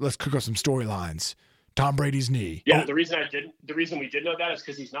 Let's cook up some storylines." Tom Brady's knee. Yeah, the reason we did know that is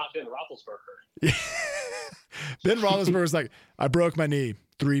because he's not Ben Roethlisberger. Ben Roethlisberger's like, "I broke my knee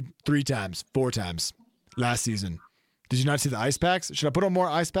three times, 4 times last season. Did you not see the ice packs? Should I put on more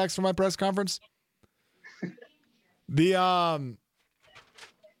ice packs for my press conference?" We can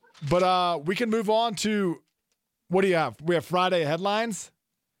move on to, what do you have? We have Friday headlines.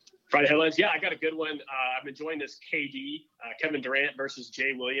 Friday headlines. Yeah, I got a good one. I'm enjoying this KD, Kevin Durant versus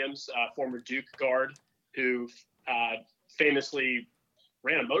Jay Williams, former Duke guard who famously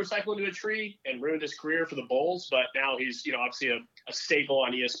ran a motorcycle into a tree and ruined his career for the Bulls. But now he's, obviously a staple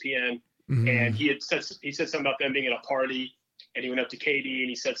on ESPN. Mm-hmm. And he said something about them being at a party, and he went up to KD and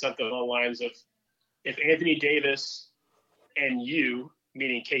he said something along the lines of, "If Anthony Davis and you,"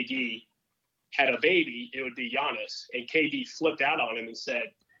 meaning KD, "had a baby, it would be Giannis." And KD flipped out on him and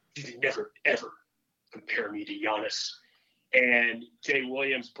said, "You can never, ever compare me to Giannis." And Jay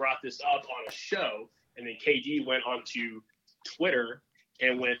Williams brought this up on a show, and then KD went onto Twitter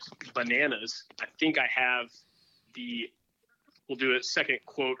and went bananas. I think I have we'll do a second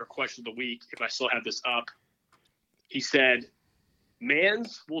quote or question of the week if I still have this up. He said,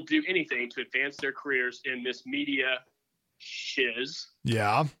 "Mans will do anything to advance their careers in this media shiz."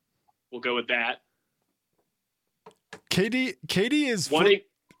 Yeah. We'll go with that. KD is Wanting,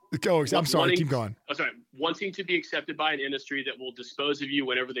 I'm sorry, keep going. Oh, sorry. Wanting to be accepted by an industry that will dispose of you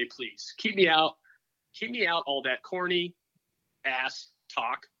whenever they please. Keep me out all that corny ass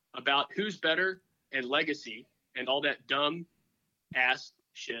talk about who's better and legacy and all that dumb ass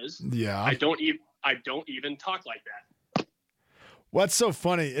shiz. Yeah. I don't even talk like that. What's so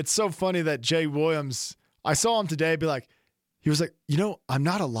funny? It's so funny that Jay Williams, I saw him today he was like, I'm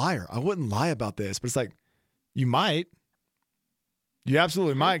not a liar. I wouldn't lie about this. But it's like, you might. You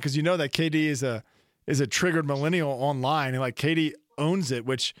absolutely might, because you know that KD is a triggered millennial online, and like KD owns it,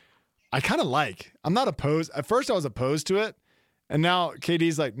 which I kind of like. I'm not opposed. At first I was opposed to it, and now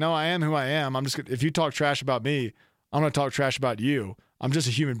KD's like, no, I am who I am. I'm just gonna, if you talk trash about me, I'm going to talk trash about you. I'm just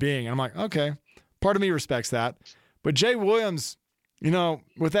a human being. And I'm like, okay, part of me respects that. But Jay Williams,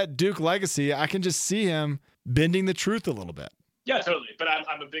 with that Duke legacy, I can just see him bending the truth a little bit. Yeah, totally. But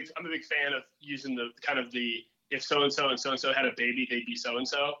I'm a big fan of using the kind of the, if so-and-so and so-and-so had a baby, they'd be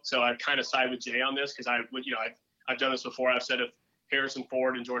so-and-so. So I kind of side with Jay on this because I've done this before. I've said if Harrison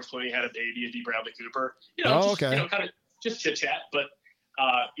Ford and George Clooney had a baby, it'd be Bradley Cooper. Kind of just chit-chat. But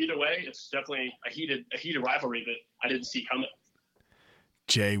either way, it's definitely a heated rivalry that I didn't see coming.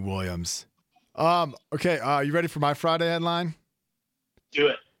 Jay Williams. Okay, you ready for my Friday headline? Do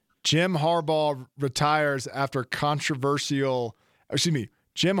it. Jim Harbaugh retires after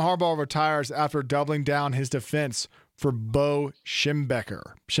Jim Harbaugh retires after doubling down his defense for Bo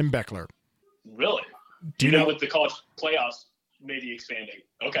Schembechler. Really? Do you know what the college playoffs may be expanding?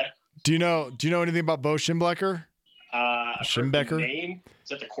 Okay. Do you know anything about Bo Schembechler? Schembechler? Name? Is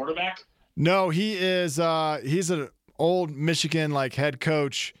that the quarterback? No, he is. He's an old Michigan head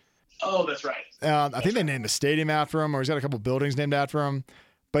coach. Oh, that's right. I think they named the stadium after him, or he's got a couple buildings named after him.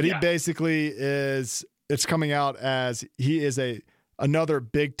 But he basically is. It's coming out as he is another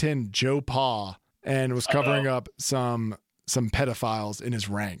Big Ten Joe Pa, and was covering up some pedophiles in his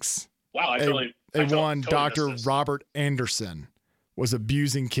ranks. Wow, totally Dr. Robert Anderson was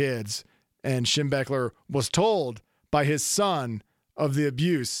abusing kids, and Schembechler was told by his son of the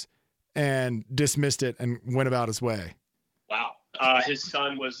abuse and dismissed it and went about his way. Wow. His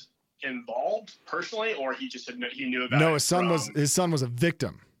son was involved personally, or he just he knew about it? No, his son was a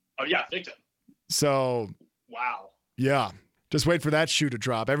victim. Oh yeah, victim. So wow. Yeah. Just wait for that shoe to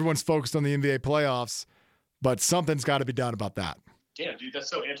drop. Everyone's focused on the NBA playoffs, but something's got to be done about that. Damn, dude, that's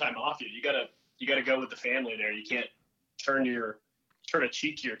so anti-mafia. You gotta go with the family there. You can't turn a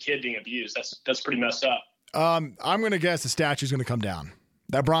cheek to your kid being abused. That's pretty messed up. I'm gonna guess the statue's gonna come down.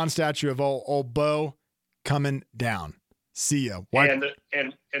 That bronze statue of old Bo coming down. See ya. And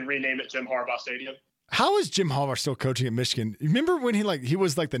rename it Jim Harbaugh Stadium. How is Jim Harbaugh still coaching at Michigan? You remember when he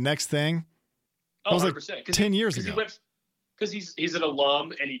was like the next thing? Oh, it was 100%. 10 years ago. Because he's an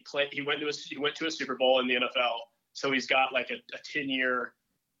alum and he went to a Super Bowl in the NFL, so he's got like a 10-year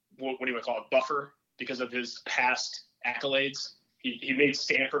what do you want to call it, buffer because of his past accolades. He made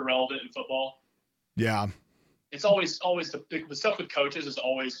Stanford relevant in football. Yeah, it's always the stuff with coaches is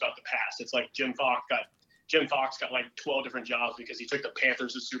always about the past. It's like Jim Fox got like 12 different jobs because he took the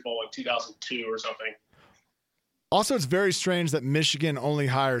Panthers to the Super Bowl in 2002 or something. Also, it's very strange that Michigan only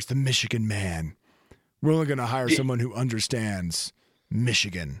hires the Michigan man. We're only going to hire someone who understands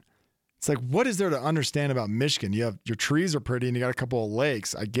Michigan. It's like, what is there to understand about Michigan? Your trees are pretty and you got a couple of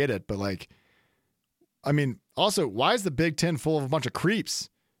lakes. I get it. But also, why is the Big Ten full of a bunch of creeps?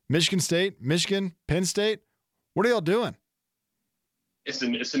 Michigan State, Michigan, Penn State. What are y'all doing? It's the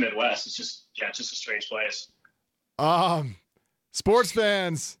Midwest. It's just a strange place. Sports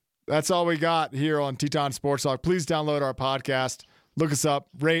fans, that's all we got here on Teton Sports Talk. Please download our podcast. Look us up,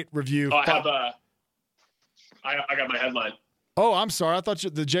 rate, review. I got my headline. Oh, I'm sorry. I thought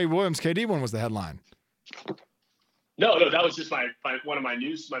the Jay Williams KD one was the headline. No, that was just my one of my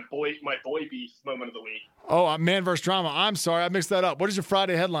boy beef moment of the week. Oh, man versus drama. I'm sorry, I mixed that up. What is your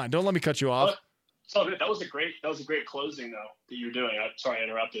Friday headline? Don't let me cut you off. So that was a great closing though that you were doing. I'm sorry I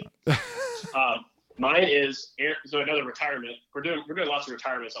interrupted. Mine is another retirement. We're doing lots of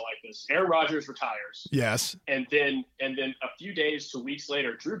retirements. I like this. Aaron Rodgers retires. Yes. And then a few days to weeks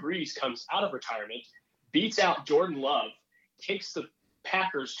later, Drew Brees comes out of retirement, beats out Jordan Love, takes the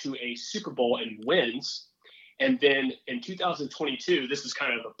Packers to a Super Bowl and wins. And then in 2022, this is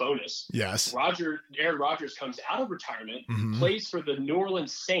kind of a bonus. Yes. Aaron Rodgers comes out of retirement, plays for the New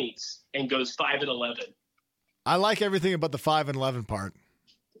Orleans Saints, and goes 5-11. I like everything about the 5-11 part.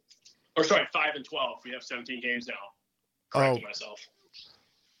 Or sorry, 5-12. We have 17 games now. Correcting myself.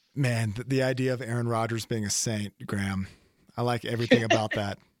 Man, the idea of Aaron Rodgers being a Saint, Graham, I like everything about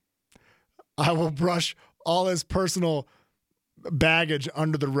that. I will brush all his personal baggage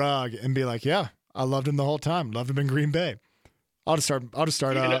under the rug and be like, yeah, I loved him the whole time. Loved him in Green Bay. I'll just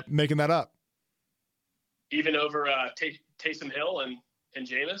start making that up. Even over Taysom Hill and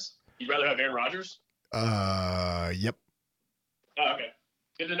Jameis? You'd rather have Aaron Rodgers? Yep. Oh, okay.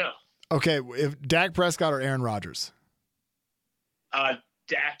 Good to know. Okay, if Dak Prescott or Aaron Rodgers?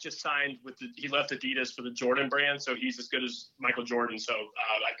 Dak just signed he left Adidas for the Jordan brand, so he's as good as Michael Jordan, so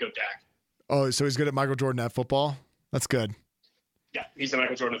I'd go Dak. Oh, so he's good at Michael Jordan at football? That's good. Yeah, he's the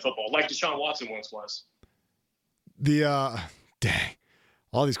Michael Jordan of football, like Deshaun Watson once was. Dang.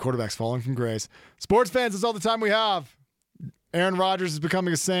 All these quarterbacks falling from grace. Sports fans, that's all the time we have. Aaron Rodgers is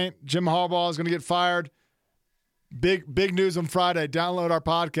becoming a Saint. Jim Harbaugh is going to get fired. Big news on Friday. Download our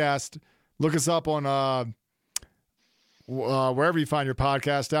podcast. Look us up on wherever you find your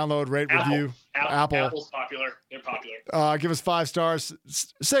podcast. Download, rate, review. Apple. Apple's popular. They're popular. Give us 5 stars.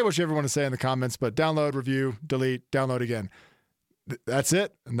 Say what you ever want to say in the comments, but download, review, delete, download again. That's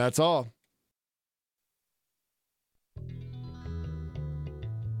it, and that's all.